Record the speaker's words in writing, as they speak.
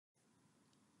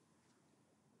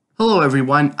Hello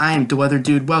everyone, I am the Weather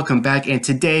Dude, welcome back, and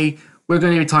today we're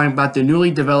going to be talking about the newly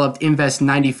developed Invest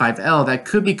 95L that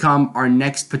could become our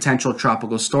next potential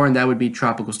tropical storm. That would be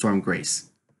Tropical Storm Grace.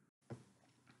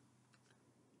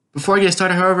 Before I get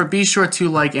started, however, be sure to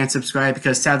like and subscribe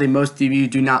because sadly most of you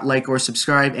do not like or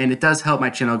subscribe, and it does help my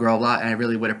channel grow a lot and I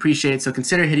really would appreciate it, so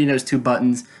consider hitting those two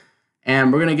buttons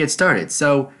and we're going to get started.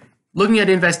 So looking at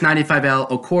Invest 95L,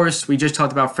 of course, we just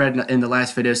talked about Fred in the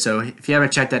last video, so if you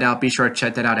haven't checked that out, be sure to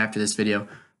check that out after this video.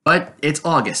 But it's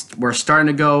August. We're starting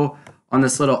to go on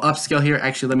this little upscale here.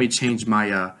 Actually, let me change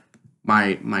my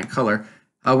my color.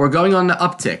 We're going on the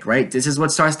uptick, right? This is what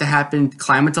starts to happen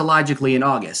climatologically in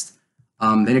August.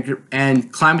 And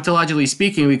climatologically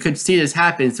speaking, we could see this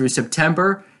happen through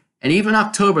September and even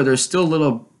October. There's still a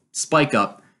little spike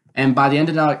up. And by the end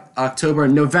of October,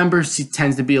 November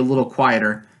tends to be a little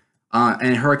quieter.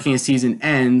 And hurricane season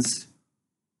ends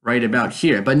right about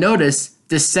here. But notice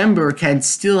December can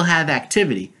still have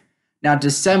activity. Now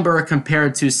December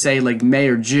compared to say like May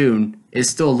or June is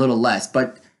still a little less.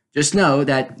 But just know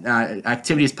that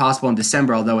activity is possible in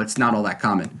December, although it's not all that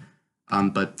common.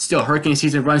 But still, hurricane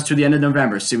season runs through the end of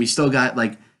November. So we still got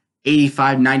like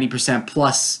 85, 90%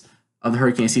 plus of the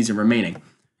hurricane season remaining.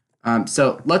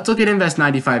 So let's look at Invest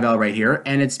 95L right here.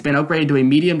 And it's been upgraded to a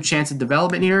medium chance of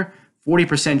development here.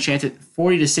 40% chance,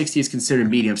 40 to 60 is considered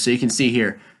medium. So you can see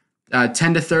here,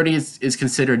 10 to 30 is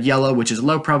considered yellow, which is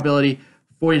low probability.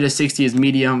 40 to 60 is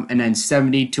medium, and then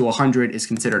 70 to 100 is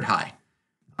considered high.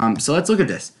 So let's look at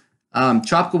this.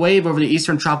 Tropical wave over the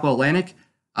eastern tropical Atlantic,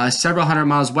 several hundred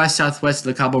miles west-southwest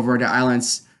of the Cabo Verde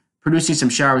Islands, producing some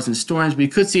showers and storms. We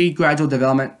could see gradual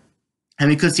development, and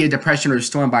we could see a depression or a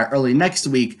storm by early next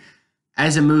week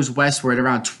as it moves westward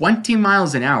around 20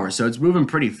 miles an hour. So it's moving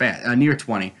pretty fast, near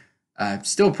 20.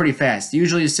 Still pretty fast.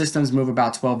 Usually the systems move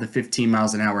about 12 to 15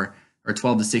 miles an hour, or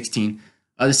 12 to 16.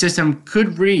 The system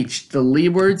could reach the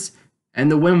leewards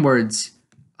and the windwards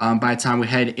by the time we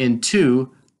head into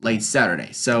late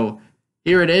Saturday. So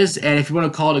here it is, and if you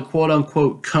want to call it a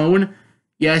quote-unquote cone,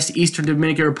 yes, Eastern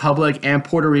Dominican Republic and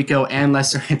Puerto Rico and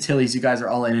Lesser Antilles, you guys are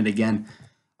all in it again.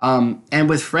 And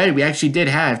with Fred, we actually did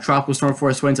have tropical storm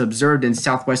force winds observed in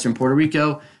southwestern Puerto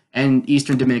Rico and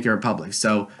Eastern Dominican Republic.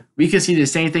 So we could see the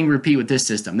same thing repeat with this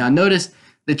system. Now notice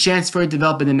the chance for it to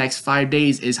develop in the next 5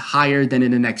 days is higher than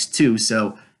in the next 2.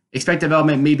 So expect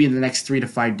development maybe in the next 3 to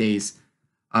 5 days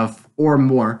or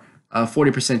more.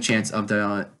 40% chance of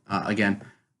the, again.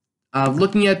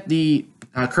 Looking at the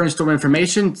current storm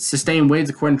information, sustained winds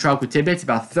according to tropical tidbits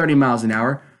about 30 miles an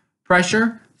hour.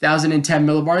 Pressure, 1,010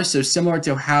 millibars, so similar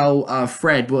to how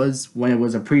Fred was when it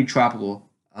was a pre-tropical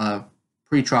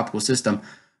system.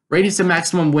 Radius of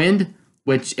maximum wind,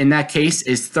 which in that case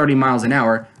is 30 miles an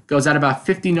hour, goes out about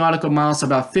 50 nautical miles, so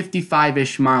about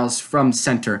 55-ish miles from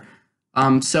center.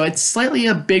 So it's slightly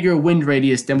a bigger wind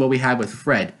radius than what we had with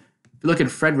Fred. If you look at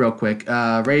Fred real quick,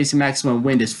 radius of maximum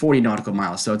wind is 40 nautical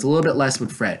miles, so it's a little bit less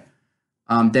with Fred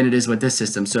than it is with this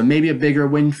system. So maybe a bigger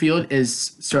wind field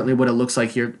is certainly what it looks like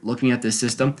here looking at this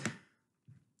system.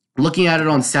 Looking at it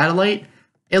on satellite,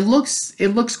 it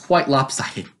looks quite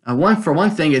lopsided. For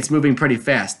one thing, it's moving pretty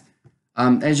fast.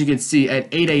 As you can see, at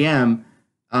 8 a.m.,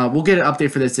 we'll get an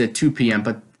update for this at 2 p.m.,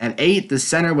 but at 8, the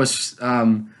center was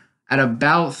at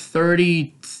about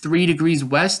 33 degrees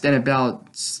west and about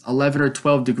 11 or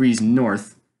 12 degrees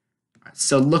north.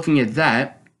 So looking at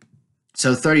that,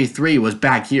 so 33 was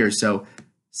back here, so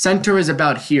center is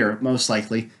about here, most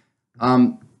likely.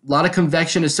 A lot of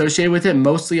convection associated with it,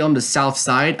 mostly on the south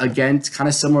side. Again, it's kind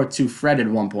of similar to Fred at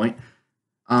one point.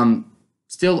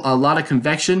 Still a lot of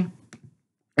convection.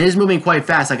 It is moving quite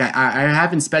fast. Like I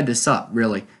haven't sped this up,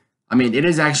 really. I mean, it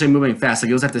is actually moving fast. Like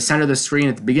it was at the center of the screen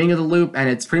at the beginning of the loop, and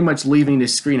it's pretty much leaving the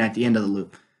screen at the end of the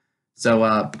loop. So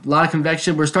a lot of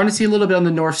convection. We're starting to see a little bit on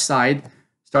the north side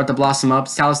start to blossom up.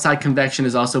 South side convection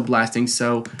is also blasting.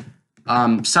 So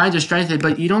signs are strengthened,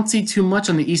 but you don't see too much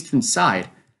on the eastern side.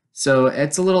 So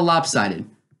it's a little lopsided.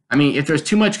 I mean, if there's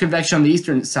too much convection on the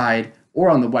eastern side or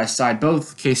on the west side,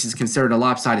 both cases considered a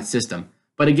lopsided system.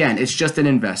 But again, it's just an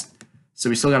invest. So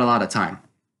we still got a lot of time.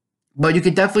 But you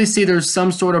could definitely see there's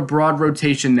some sort of broad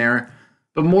rotation there,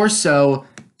 but more so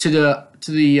to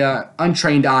the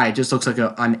untrained eye, it just looks like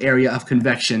an area of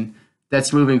convection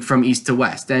that's moving from east to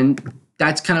west. And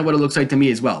that's kind of what it looks like to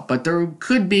me as well. But there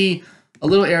could be a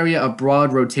little area of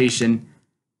broad rotation.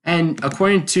 And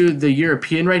according to the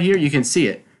European right here, you can see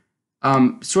it.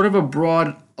 Sort of a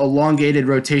broad elongated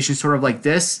rotation, sort of like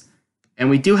this. And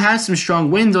we do have some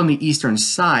strong winds on the eastern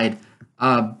side,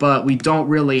 but we don't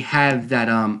really have that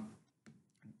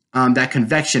that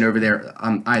convection over there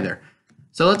either.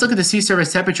 So let's look at the sea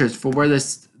surface temperatures for where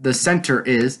the center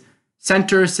is.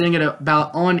 center sitting at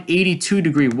about on 82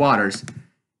 degree waters.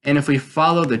 And if we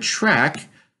follow the track,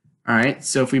 all right,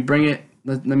 so if we bring it,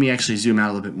 let me actually zoom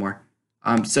out a little bit more.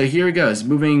 So here it goes,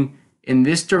 moving in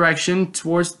this direction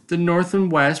towards the north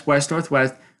and west,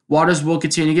 west-northwest. Waters will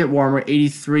continue to get warmer,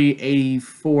 83,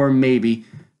 84 maybe.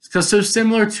 So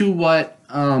similar to what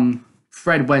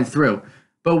Fred went through.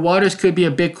 But waters could be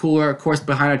a bit cooler, of course,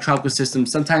 behind a tropical system.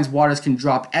 Sometimes waters can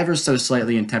drop ever so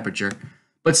slightly in temperature.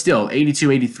 But still, 82,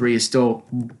 83 is still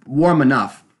warm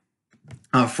enough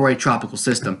for a tropical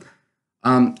system.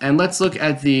 And let's look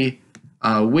at the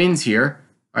winds here.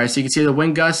 All right, so you can see the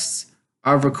wind gusts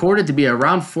are recorded to be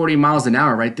around 40 miles an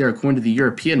hour right there, according to the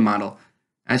European model.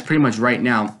 That's pretty much right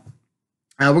now.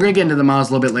 We're going to get into the models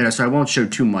a little bit later, so I won't show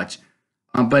too much.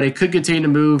 But it could continue to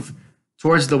move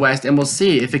towards the west, and we'll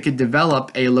see if it could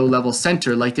develop a low-level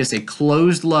center like this, a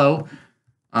closed low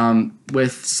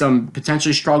with some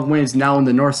potentially strong winds now on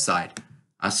the north side.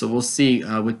 So we'll see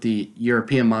with the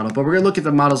European model, but we're going to look at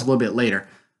the models a little bit later.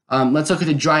 Let's look at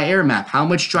the dry air map. How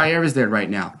much dry air is there right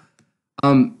now?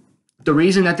 The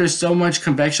reason that there's so much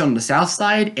convection on the south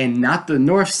side and not the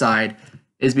north side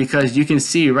is because you can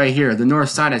see right here, the north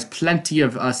side has plenty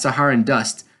of Saharan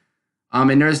dust.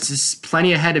 And there's just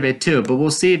plenty ahead of it too, but we'll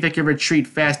see if it can retreat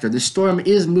faster. The storm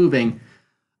is moving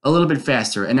a little bit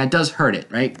faster, and that does hurt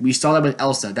it, right? We saw that with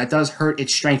Elsa. That does hurt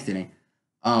its strengthening.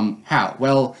 How?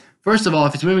 Well, first of all,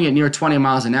 if it's moving at near 20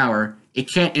 miles an hour, it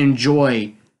can't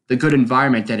enjoy the good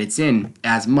environment that it's in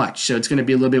as much, so it's going to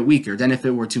be a little bit weaker than if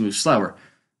it were to move slower.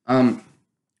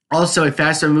 Also, a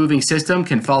faster moving system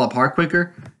can fall apart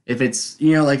quicker. If it's,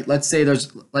 like, let's say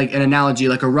there's like an analogy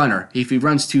like a runner. If he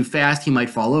runs too fast, he might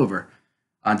fall over,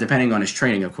 depending on his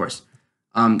training, of course.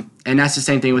 And that's the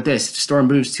same thing with this. If the storm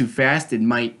moves too fast, it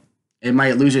might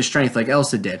lose its strength like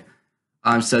Elsa did.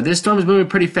 So this storm is moving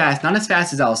pretty fast. Not as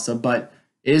fast as Elsa, but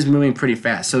it is moving pretty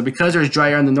fast. So because there's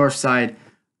dry air on the north side,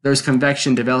 there's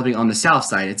convection developing on the south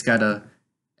side. It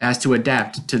has to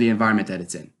adapt to the environment that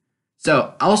it's in.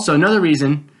 So also another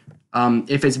reason,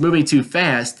 if it's moving too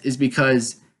fast, is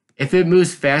because if it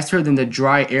moves faster than the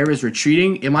dry air is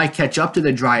retreating, it might catch up to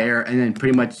the dry air and then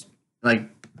pretty much like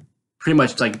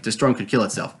the storm could kill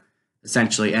itself,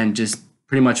 essentially, and just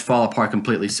pretty much fall apart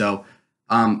completely. So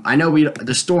I know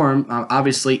the storm,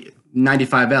 obviously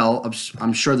 95L,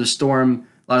 I'm sure a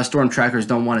lot of storm trackers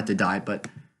don't want it to die, but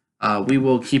we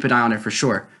will keep an eye on it for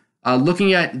sure.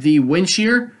 Looking at the wind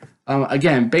shear,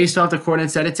 again, based off the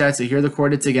coordinates that it's at, so here are the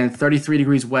coordinates again, 33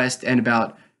 degrees west and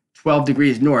about 12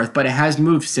 degrees north, but it has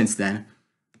moved since then.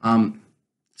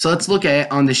 So let's look at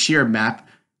it on the shear map.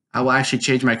 I will actually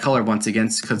change my color once again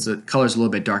because the color is a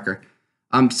little bit darker.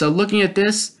 So looking at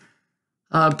this,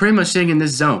 pretty much staying in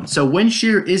this zone. So wind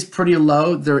shear is pretty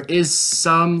low. There is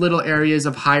some little areas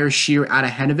of higher shear out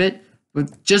ahead of it,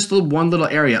 with just one little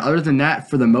area. Other than that,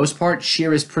 for the most part,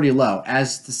 shear is pretty low,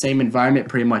 as the same environment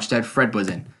pretty much that Fred was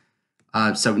in.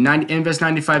 So Invest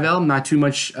 95L, not too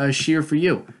much shear for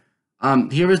you.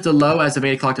 Here is the low as of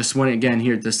 8 o'clock this morning. Again,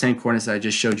 here the same coordinates that I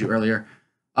just showed you earlier.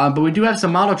 But we do have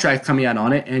some model tracks coming out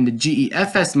on it, and the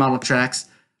GEFS model tracks,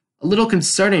 a little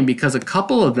concerning because a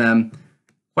couple of them,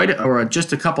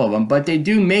 just a couple of them, but they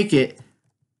do make it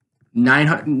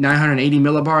 980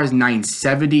 millibars,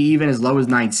 970 even, as low as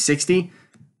 960.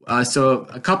 So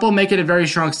a couple make it a very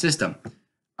strong system.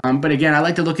 But again, I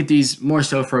like to look at these more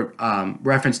so for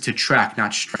reference to track,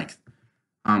 not strength.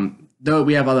 Though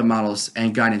we have other models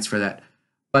and guidance for that.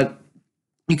 But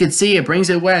you can see it brings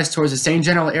it west towards the same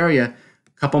general area.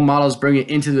 A couple models bring it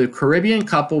into the Caribbean,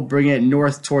 couple bring it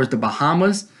north towards the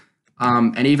Bahamas.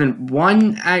 And even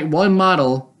one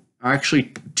model, or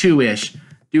actually two-ish,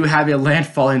 do have a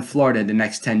landfall in Florida in the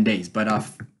next 10 days. But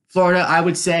Florida, I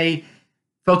would say,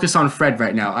 focus on Fred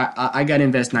right now. I got to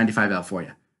invest 95L for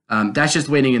you. That's just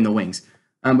waiting in the wings.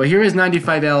 But here is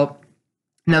 95L.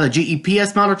 Now the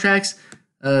GEPS model tracks,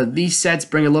 these sets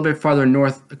bring a little bit farther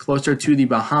north, closer to the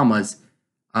Bahamas,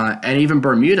 and even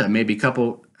Bermuda. Maybe a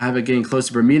couple have it getting close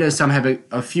to Bermuda.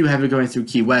 A few have it going through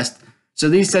Key West. So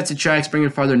these sets of tracks bring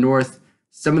it farther north.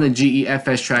 Some of the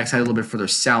GEFS tracks had a little bit further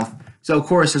south. So of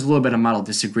course, there's a little bit of model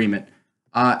disagreement.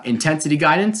 Intensity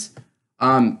guidance,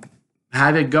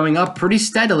 have it going up pretty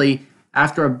steadily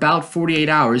after about 48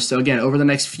 hours. So again, over the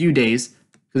next few days,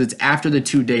 because it's after the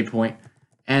 2-day point.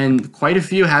 And quite a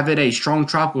few have it a strong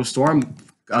tropical storm.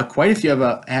 Quite a few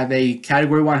have a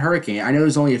Category 1 hurricane. I know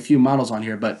there's only a few models on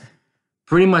here, but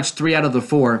pretty much 3 out of the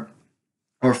 4,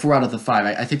 or 4 out of the 5.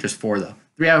 I think there's 4 though.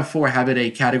 3 out of 4 have it a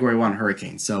Category 1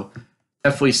 hurricane. So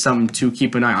definitely something to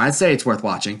keep an eye on. I'd say it's worth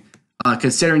watching,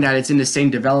 considering that it's in the same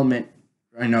development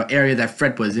area that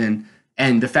Fred was in.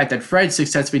 And the fact that Fred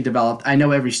successfully developed, I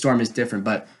know every storm is different,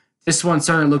 but This one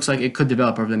certainly looks like it could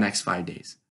develop over the next 5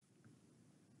 days.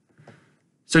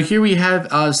 So here we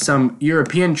have some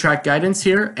European track guidance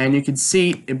here, and you can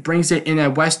see it brings it in a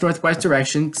west-northwest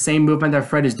direction, same movement that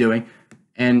Fred is doing.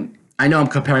 And I know I'm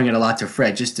comparing it a lot to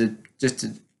Fred, just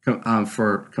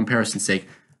for comparison's sake.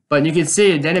 But you can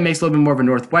see then it makes a little bit more of a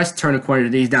northwest turn according to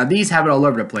these. Now these have it all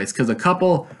over the place because a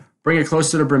couple bring it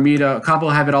closer to Bermuda, a couple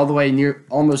have it all the way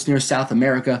almost near South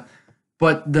America.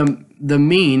 But the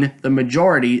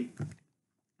majority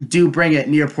do bring it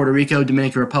near Puerto Rico,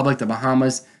 Dominican Republic, the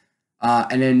Bahamas,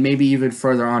 and then maybe even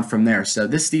further on from there. So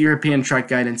this is the European track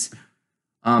guidance,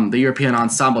 the European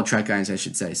ensemble track guidance, I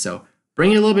should say. So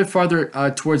bring it a little bit farther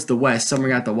towards the west, something we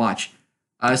got to watch.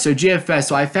 So GFS,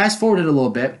 so I fast forwarded a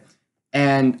little bit,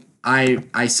 and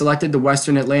I selected the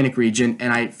Western Atlantic region,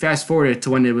 and I fast forwarded to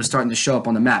when it was starting to show up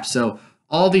on the map. So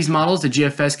all these models, the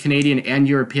GFS, Canadian, and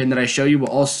European that I show you, will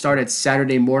all start at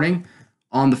Saturday morning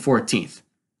on the 14th.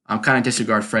 Kind of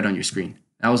disregard Fred on your screen.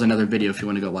 That was another video if you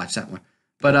want to go watch that one.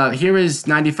 But here is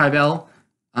 95L,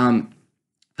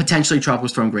 potentially Tropical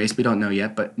Storm Grace. We don't know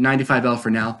yet, but 95L for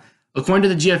now. According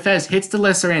to the GFS, hits the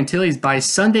Lesser Antilles by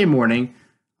Sunday morning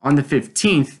on the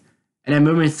 15th, and then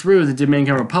moving through the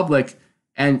Dominican Republic,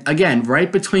 and again,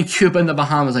 right between Cuba and the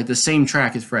Bahamas, like the same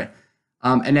track as Fred.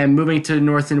 And then moving to the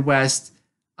north and west,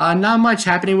 not much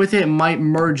happening with it. It might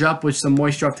merge up with some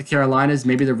moisture off the Carolinas,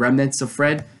 maybe the remnants of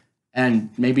Fred, and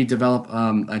maybe develop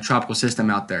a tropical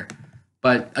system out there.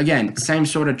 But again, same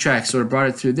sort of track. So it brought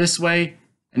it through this way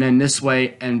and then this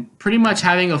way, and pretty much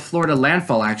having a Florida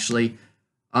landfall actually.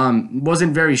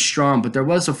 Wasn't very strong, but there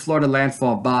was a Florida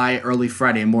landfall by early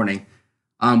Friday morning,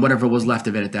 whatever was left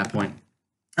of it at that point.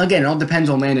 Again, it all depends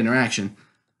on land interaction.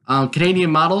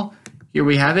 Canadian model, here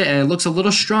we have it, and it looks a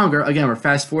little stronger. Again, we're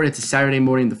fast forwarded to Saturday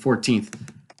morning, the 14th.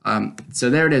 So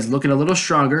there it is, looking a little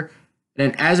stronger.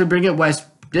 And as we bring it west,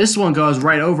 this one goes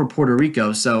right over Puerto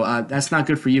Rico, so that's not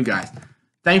good for you guys.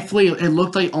 Thankfully, it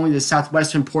looked like only the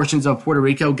southwestern portions of Puerto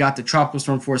Rico got the tropical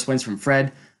storm force winds from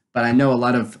Fred, but I know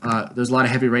there's a lot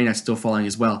of heavy rain that's still falling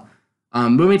as well.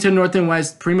 Moving to the north and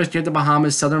west, pretty much get the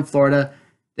Bahamas, southern Florida,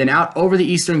 then out over the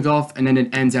eastern Gulf, and then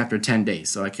it ends after 10 days,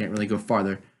 so I can't really go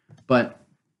farther. But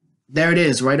there it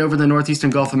is, right over the northeastern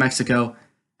Gulf of Mexico,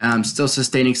 still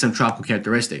sustaining some tropical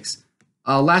characteristics.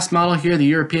 Last model here, the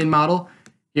European model.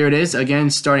 Here it is, again,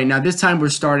 starting. Now, this time we're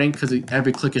starting, because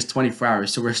every click is 24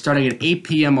 hours, so we're starting at 8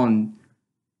 p.m. on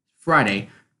Friday,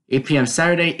 8 p.m.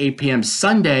 Saturday, 8 p.m.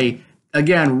 Sunday,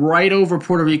 again, right over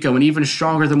Puerto Rico, and even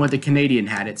stronger than what the Canadian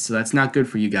had it, so that's not good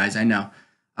for you guys, I know.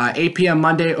 8 p.m.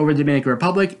 Monday over the Dominican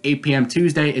Republic, 8 p.m.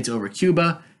 Tuesday, it's over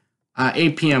Cuba.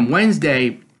 8 p.m.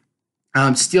 Wednesday,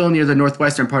 still near the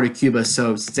northwestern part of Cuba,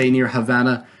 so stay near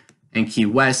Havana and Key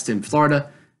West in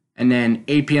Florida. And then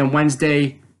 8 p.m.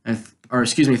 Wednesday,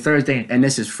 Thursday, and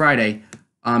this is Friday.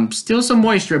 Still some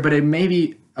moisture, but it may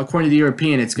be, according to the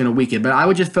European, it's going to weaken. But I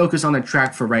would just focus on the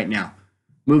track for right now.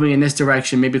 Moving in this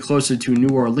direction, maybe closer to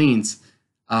New Orleans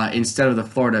instead of the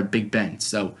Florida Big Bend.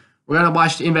 So we're going to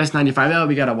watch the Invest 95L.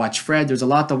 We got to watch Fred. There's a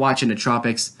lot to watch in the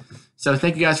tropics. So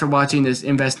thank you guys for watching this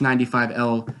Invest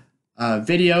 95L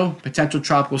video. Potential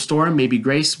tropical storm, maybe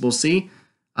Grace. We'll see.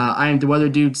 I am the Weather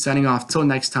Dude signing off. Till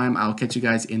next time, I'll catch you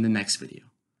guys in the next video.